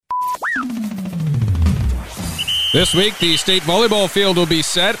This week, the state volleyball field will be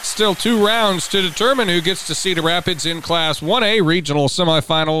set. Still 2 rounds to determine who gets to Cedar Rapids in Class 1A regional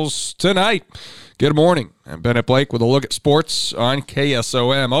semifinals tonight. Good morning. I'm Bennett Blake with a look at sports on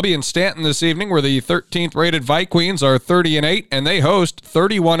KSOM. I'll be in Stanton this evening where the 13th rated Vikings are 30-8 and they host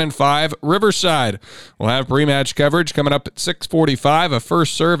 31-5 Riverside. We'll have rematch coverage coming up at 6:45, a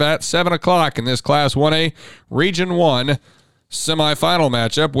first serve at 7 o'clock in this Class 1A Region 1 semifinal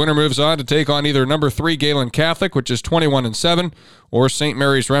matchup. Winner moves on to take on either number 3 Galen Catholic, which is 21-7, or St.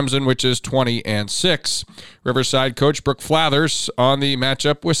 Mary's Remsen, which is 20-6. Riverside coach Brooke Flathers on the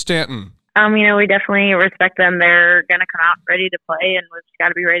matchup with Stanton. We definitely respect them. They're going to come out ready to play, and we've got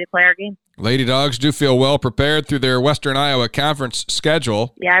to be ready to play our game. Lady Dogs do feel well prepared through their Western Iowa Conference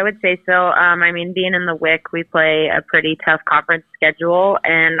schedule. Yeah, I would say so. Being in the WIC, we play a pretty tough conference schedule,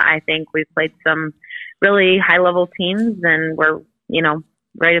 and I think we've played some really high-level teams, and we're,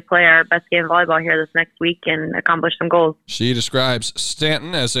 ready to play our best game of volleyball here this next week and accomplish some goals. She describes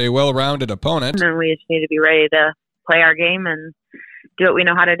Stanton as a well-rounded opponent. And we just need to be ready to play our game and do what we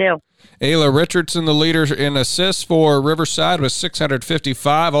know how to do. Ayla Richardson, the leader in assists for Riverside, with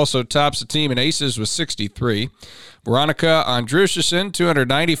 655. Also tops the team in aces with 63. Veronica Andrushison,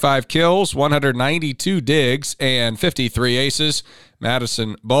 295 kills, 192 digs, and 53 aces.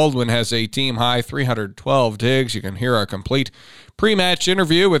 Madison Baldwin has a team-high 312 digs. You can hear our complete pre-match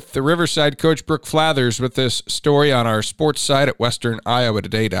interview with the Riverside coach Brooke Flathers with this story on our sports site at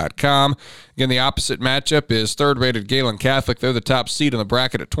westerniowatoday.com. Again, the opposite matchup is third-rated Galen Catholic. They're the top seed in the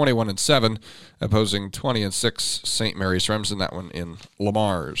bracket at 21-7, opposing 20-6 St. Mary's Remsen, that one in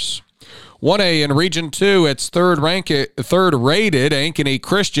Lamar's. 1A in Region 2, it's third-rated Ankeny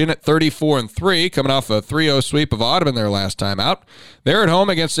Christian at 34-3, coming off a 3-0 sweep of Audubon their last time out. They're at home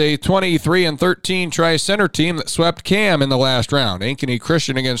against a 23-13 Tri-Center team that swept Cam in the last round. Ankeny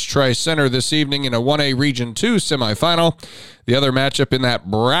Christian against Tri-Center this evening in a 1A Region 2 semifinal. The other matchup in that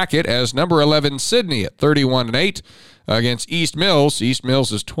bracket has number 11 Sydney at 31-8 against East Mills. East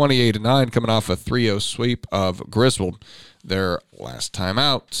Mills is 28-9, coming off a 3-0 sweep of Griswold their last time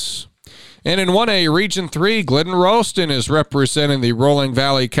out. And in 1A Region 3, Glidden Ralston is representing the Rolling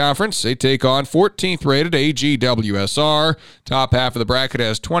Valley Conference. They take on 14th rated AGWSR. Top half of the bracket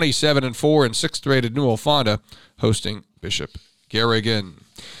has 27-4 and 6th rated Newell Fonda hosting Bishop Garrigan.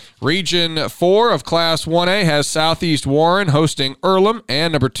 Region 4 of Class 1A has Southeast Warren hosting Earlham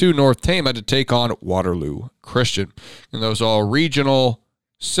and number 2 North Tama to take on Waterloo Christian. And those are all regional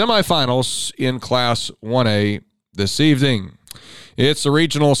semifinals in Class 1A this evening. It's the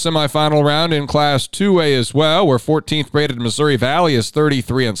regional semifinal round in Class 2A as well, where 14th rated Missouri Valley is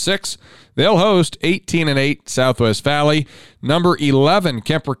 33-6. They'll host 18-8 Southwest Valley. Number 11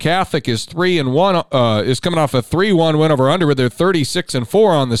 Kemper Catholic is 3-1. Is coming off a 3-1 win over Underwood. They're 36-4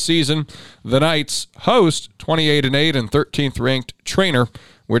 on the season. The Knights host 28-8 and 13th ranked Trainer,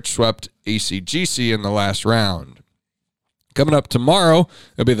 which swept ACGC in the last round. Coming up tomorrow,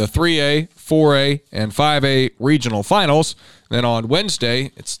 it'll be the 3A, 4A, and 5A regional finals. Then on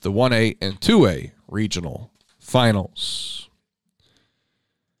Wednesday, it's the 1A and 2A regional finals.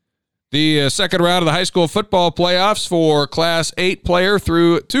 The second round of the high school football playoffs for Class 8 player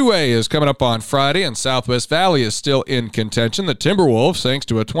through 2A is coming up on Friday, and Southwest Valley is still in contention. The Timberwolves, thanks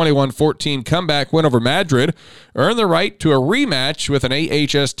to a 21-14 comeback win over Madrid, earn the right to a rematch with an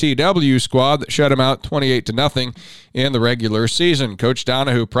AHSTW squad that shut them out 28-0 in the regular season. Coach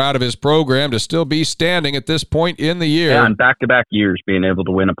Donahue proud of his program to still be standing at this point in the year. Yeah, in back-to-back years being able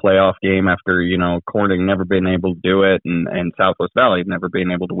to win a playoff game after, Corning never been able to do it and Southwest Valley never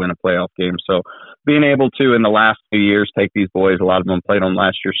been able to win a playoff game. So being able to, in the last few years, take these boys, a lot of them played on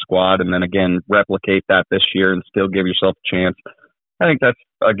last year's squad, and then again, replicate that this year and still give yourself a chance. I think that's,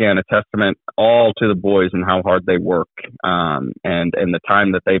 again, a testament all to the boys and how hard they work and the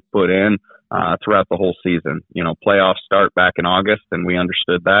time that they put in throughout the whole season. Playoffs start back in August, and we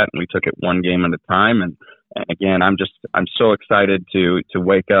understood that, and we took it one game at a time. And again, I'm so excited to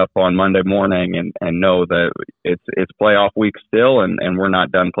wake up on Monday morning and know that it's playoff week still, and we're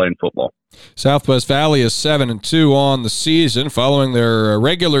not done playing football. Southwest Valley is 7-2 on the season. Following their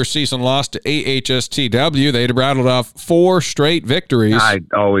regular season loss to AHSTW, they'd rattled off 4 straight victories. I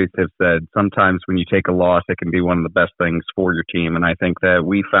always have said sometimes when you take a loss, it can be one of the best things for your team. And I think that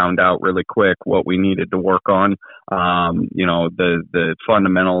we found out really quick what we needed to work on. The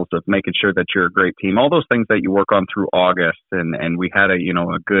fundamentals of making sure that you're a great team, all those things that you work on through August. And we had a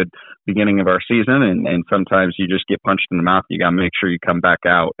good beginning of our season, and sometimes you just get punched in the mouth. You got to make sure you come back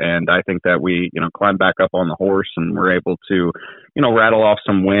out. And I think that we, climbed back up on the horse and were able to, rattle off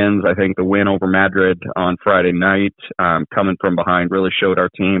some wins. I think the win over Madrid on Friday night, coming from behind, really showed our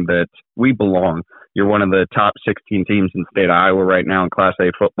team that we belong. You're one of the top 16 teams in the state of Iowa right now in Class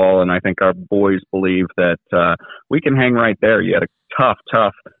A football, and I think our boys believe that we can hang right there. You had a tough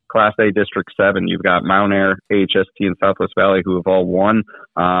Class A District 7. You've got Mount Air, HST, and Southwest Valley who have all won.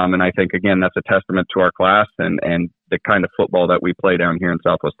 And I think, again, that's a testament to our class and the kind of football that we play down here in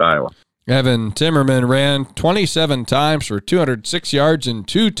Southwest Iowa. Evan Timmerman ran 27 times for 206 yards and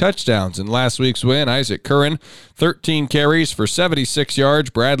 2 touchdowns in last week's win. Isaac Curran, 13 carries for 76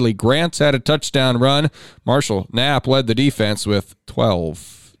 yards. Bradley Grants had a touchdown run. Marshall Knapp led the defense with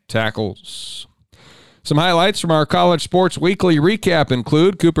 12 tackles. Some highlights from our College Sports Weekly recap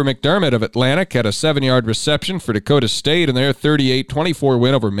include Cooper McDermott of Atlantic had a 7-yard reception for Dakota State in their 38-24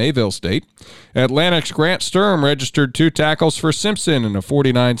 win over Mayville State. Atlantic's Grant Sturm registered 2 tackles for Simpson in a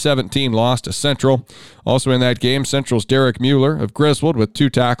 49-17 loss to Central. Also in that game, Central's Derek Mueller of Griswold with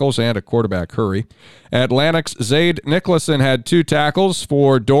 2 tackles and a quarterback hurry. Atlantic's Zaid Nicholson had 2 tackles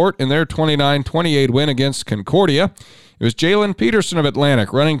for Dordt in their 29-28 win against Concordia. It was Jalen Peterson of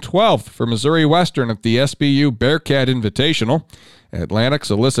Atlantic running 12th for Missouri Western at the SBU Bearcat Invitational. Atlantic's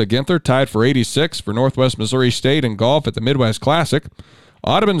Alyssa Ginther tied for 86 for Northwest Missouri State in golf at the Midwest Classic.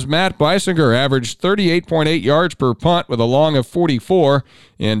 Audubon's Matt Beisinger averaged 38.8 yards per punt with a long of 44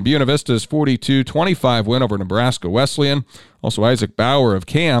 in Buena Vista's 42-25 win over Nebraska Wesleyan. Also Isaac Bauer of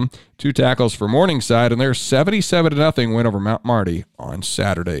Cam, 2 tackles for Morningside in their 77-0 win over Mount Marty on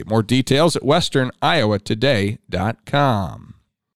Saturday. More details at westerniowatoday.com.